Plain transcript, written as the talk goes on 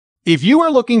If you are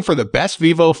looking for the best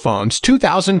Vivo phones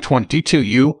 2022,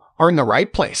 you are in the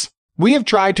right place. We have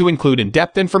tried to include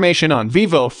in-depth information on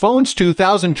Vivo phones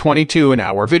 2022 in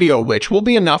our video, which will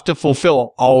be enough to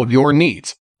fulfill all of your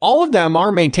needs. All of them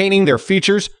are maintaining their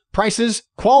features, prices,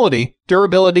 quality,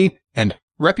 durability, and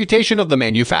reputation of the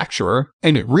manufacturer,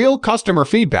 and real customer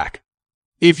feedback.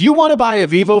 If you want to buy a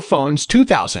Vivo phones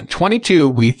 2022,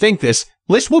 we think this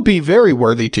list will be very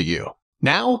worthy to you.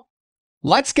 Now,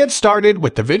 let's get started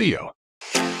with the video.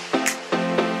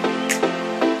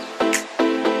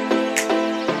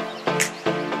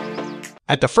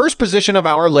 At the first position of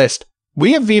our list,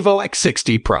 we have Vivo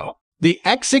X60 Pro. The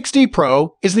X60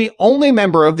 Pro is the only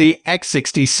member of the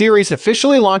X60 series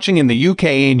officially launching in the UK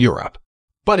and Europe.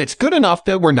 But it's good enough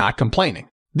that we're not complaining.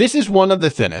 This is one of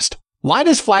the thinnest,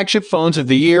 lightest flagship phones of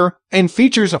the year and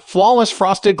features a flawless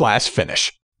frosted glass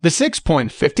finish. The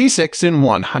 6.56 in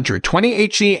 120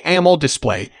 Hz AMOLED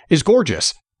display is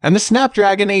gorgeous, and the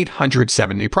Snapdragon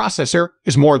 870 processor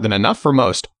is more than enough for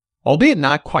most, albeit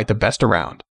not quite the best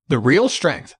around. The real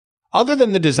strength, other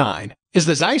than the design, is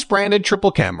the Zeiss-branded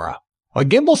triple camera, a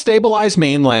gimbal-stabilized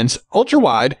main lens,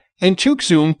 ultra-wide, and 2x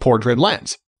zoom portrait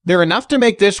lens. They're enough to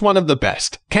make this one of the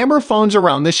best camera phones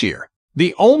around this year.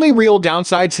 The only real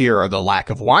downsides here are the lack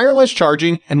of wireless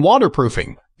charging and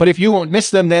waterproofing, but if you won't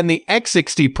miss them, then the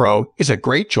X60 Pro is a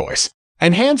great choice,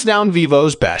 and hands down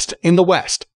Vivo's best in the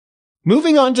West.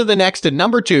 Moving on to the next at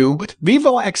number 2 with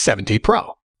Vivo X70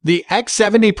 Pro. The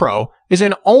X70 Pro is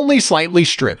an only slightly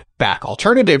stripped-back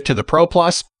alternative to the Pro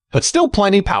Plus, but still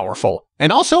plenty powerful,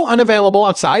 and also unavailable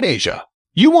outside Asia.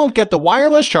 You won't get the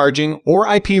wireless charging or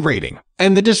IP rating,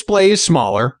 and the display is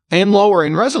smaller and lower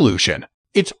in resolution.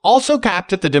 It's also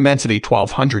capped at the Dimensity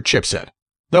 1200 chipset,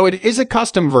 though it is a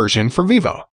custom version for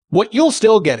Vivo. What you'll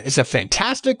still get is a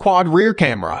fantastic quad rear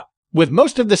camera, with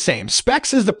most of the same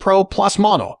specs as the Pro Plus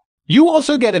model. You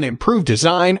also get an improved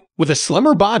design with a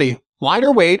slimmer body,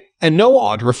 lighter weight, and no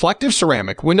odd reflective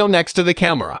ceramic window next to the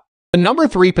camera. The number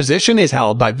 3 position is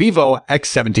held by Vivo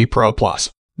X70 Pro Plus.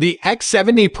 The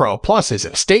X70 Pro Plus is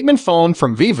a statement phone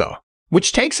from Vivo,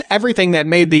 which takes everything that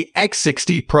made the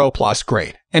X60 Pro Plus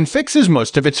great and fixes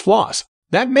most of its flaws.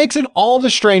 That makes it all the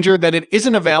stranger that it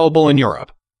isn't available in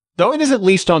Europe, though it is at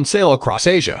least on sale across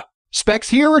Asia. Specs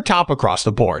here are top across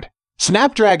the board.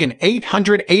 Snapdragon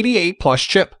 888 Plus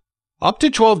chip, up to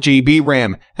 12 GB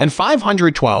RAM and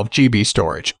 512 GB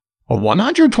storage, a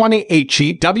 120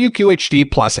 Hz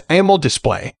WQHD Plus AMOLED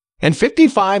display, and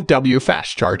 55W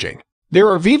fast charging. There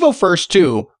are Vivo First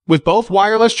 2 with both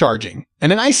wireless charging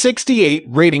and an i68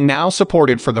 rating now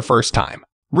supported for the first time.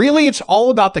 Really, it's all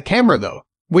about the camera though,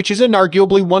 which is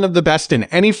inarguably one of the best in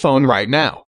any phone right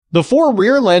now. The 4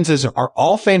 rear lenses are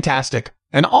all fantastic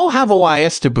and all have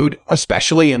OIS to boot,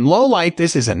 especially in low light.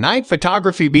 This is a night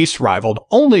photography beast rivaled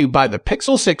only by the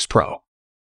Pixel 6 Pro.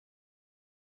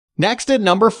 Next at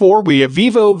number 4 we have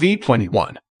Vivo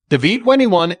V21. The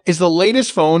V21 is the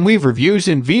latest phone we've reviewed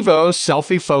in Vivo's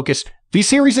selfie-focused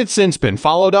V-series. It's since been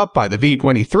followed up by the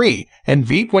V23 and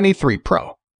V23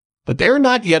 Pro, but they're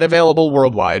not yet available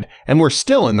worldwide, and we're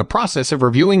still in the process of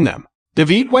reviewing them. The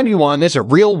V21 is a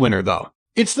real winner though.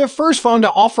 It's the first phone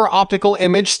to offer optical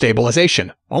image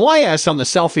stabilization, OIS, on the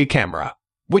selfie camera,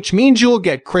 which means you'll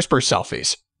get crisper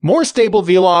selfies, more stable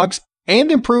vlogs, and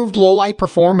improved low-light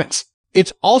performance.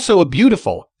 It's also a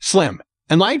beautiful, slim,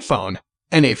 and light phone,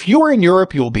 and if you're in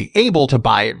Europe, you'll be able to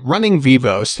buy it running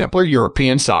Vivo's simpler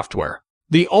European software.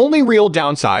 The only real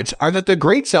downsides are that the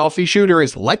great selfie shooter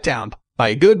is let down by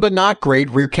a good but not great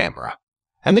rear camera,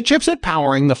 and the chipset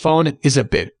powering the phone is a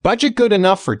bit budget, good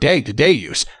enough for day-to-day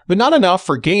use, but not enough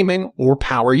for gaming or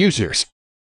power users.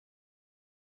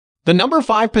 The number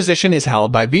 5 position is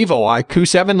held by Vivo iQoo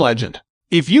 7 Legend.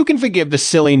 If you can forgive the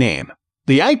silly name,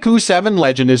 the iQoo 7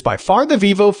 Legend is by far the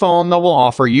Vivo phone that will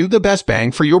offer you the best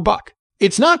bang for your buck.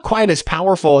 It's not quite as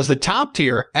powerful as the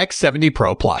top-tier X70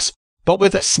 Pro Plus, but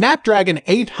with a Snapdragon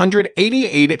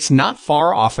 888 it's not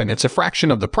far off and it's a fraction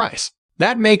of the price.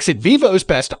 That makes it Vivo's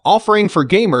best offering for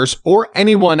gamers or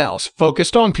anyone else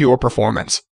focused on pure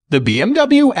performance. The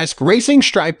BMW-esque racing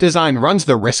stripe design runs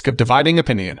the risk of dividing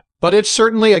opinion, but it's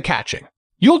certainly a catching.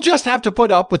 You'll just have to put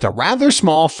up with a rather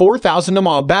small 4000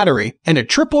 mAh battery and a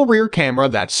triple rear camera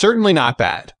that's certainly not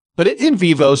bad, but it is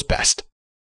Vivo's best.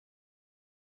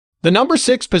 The number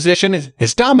 6 position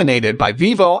is dominated by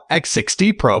Vivo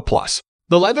X60 Pro Plus.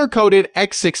 The leather-coated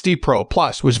X60 Pro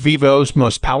Plus was Vivo's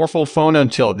most powerful phone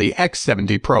until the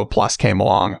X70 Pro Plus came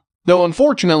along, though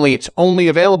unfortunately it's only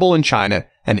available in China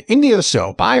and India,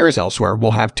 so buyers elsewhere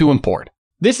will have to import.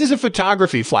 This is a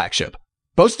photography flagship,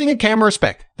 boasting a camera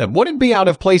spec that wouldn't be out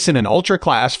of place in an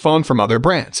ultra-class phone from other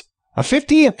brands. A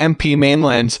 50MP main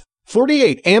lens,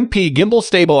 48MP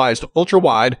gimbal-stabilized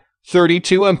ultra-wide,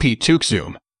 32MP 2x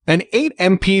zoom, and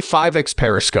 8MP 5x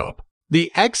periscope. The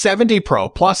X70 Pro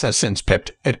Plus has since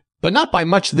pipped it, but not by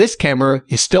much. This camera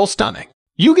is still stunning.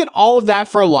 You get all of that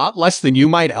for a lot less than you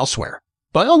might elsewhere,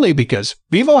 but only because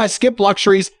Vivo has skipped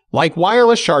luxuries like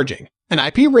wireless charging, an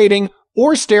IP rating,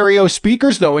 or stereo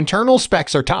speakers, though internal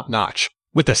specs are top-notch,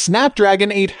 with the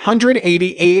Snapdragon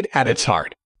 888 at its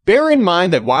heart. Bear in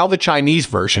mind that while the Chinese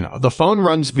version of the phone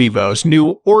runs Vivo's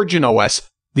new Origin OS,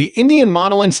 the Indian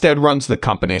model instead runs the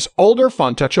company's older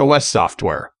FunTouch OS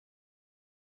software.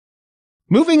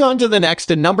 Moving on to the next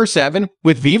at number 7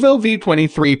 with Vivo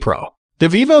V23 Pro. The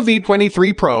Vivo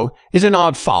V23 Pro is an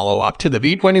odd follow-up to the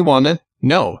V21.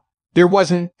 No, there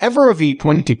wasn't ever a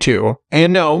V22,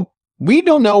 and no, we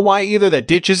don't know why either that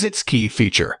ditches its key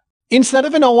feature. Instead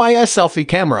of an OIS selfie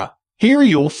camera, here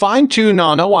you'll find two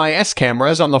non-OIS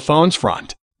cameras on the phone's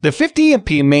front. The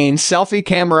 50MP main selfie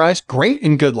camera is great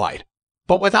in good light,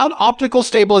 but without optical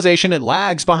stabilization it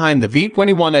lags behind the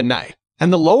V21 at night,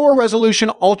 and the lower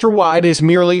resolution ultra-wide is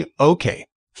merely okay.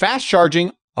 Fast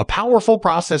charging, a powerful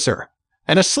processor,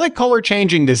 and a slick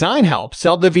color-changing design help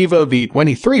sell the Vivo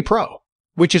V23 Pro,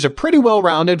 which is a pretty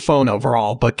well-rounded phone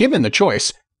overall, but given the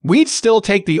choice, we'd still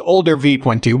take the older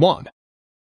V21.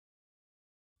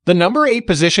 The number 8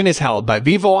 position is held by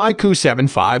Vivo iQoo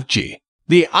 75G.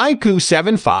 The iQoo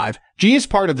 75G is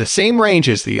part of the same range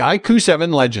as the iQoo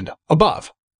 7 Legend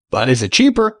above, but is a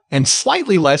cheaper and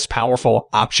slightly less powerful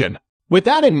option. With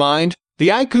that in mind, the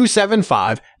iQoo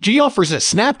 75G offers a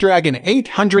Snapdragon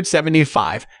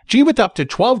 875G with up to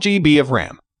 12 GB of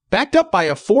RAM, backed up by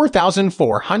a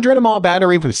 4,400 mAh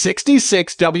battery with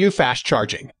 66W fast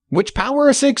charging, which power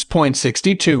a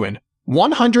 6.62 and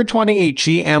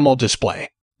 128Hz AMOLED display.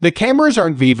 The cameras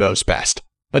aren't Vivo's best,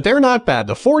 but they're not bad.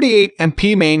 The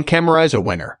 48MP main camera is a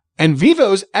winner, and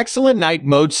Vivo's excellent night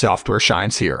mode software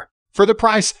shines here. For the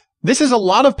price, this is a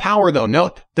lot of power, though.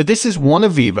 Note that this is one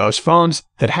of Vivo's phones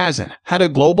that hasn't had a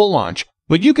global launch,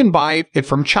 but you can buy it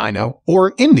from China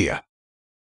or India.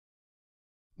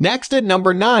 Next at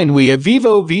number 9 we have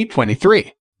Vivo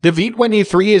V23. The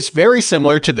V23 is very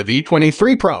similar to the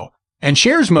V23 Pro and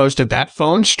shares most of that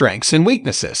phone's strengths and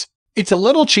weaknesses. It's a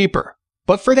little cheaper,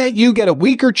 but for that you get a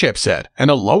weaker chipset and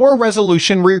a lower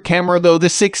resolution rear camera, though the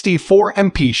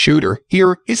 64MP shooter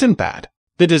here isn't bad.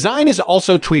 The design is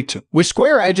also tweaked with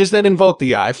square edges that invoke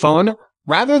the iPhone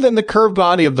rather than the curved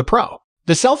body of the Pro.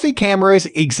 The selfie camera is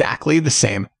exactly the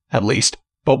same, at least,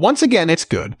 but once again it's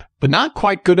good, but not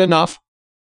quite good enough.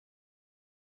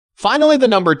 Finally, the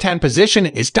number 10 position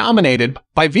is dominated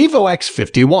by Vivo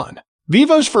X51.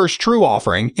 Vivo's first true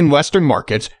offering in Western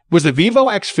markets was the Vivo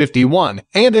X51,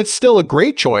 and it's still a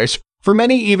great choice for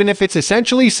many, even if it's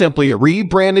essentially simply a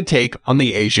rebranded take on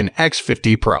the Asian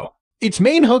X50 Pro. Its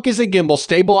main hook is a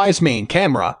gimbal-stabilized main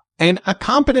camera and a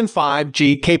competent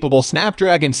 5G-capable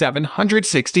Snapdragon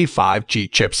 765G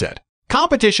chipset.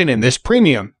 Competition in this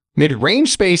premium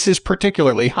mid-range space is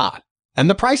particularly hot, and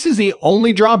the price is the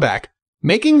only drawback,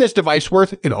 making this device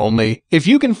worth it only if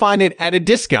you can find it at a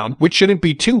discount, which shouldn't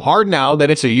be too hard now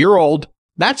that it's a year old.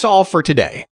 That's all for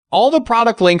today. All the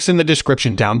product links in the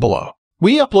description down below.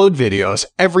 We upload videos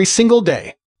every single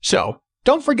day, so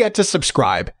don't forget to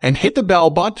subscribe and hit the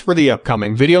bell button for the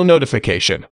upcoming video notification.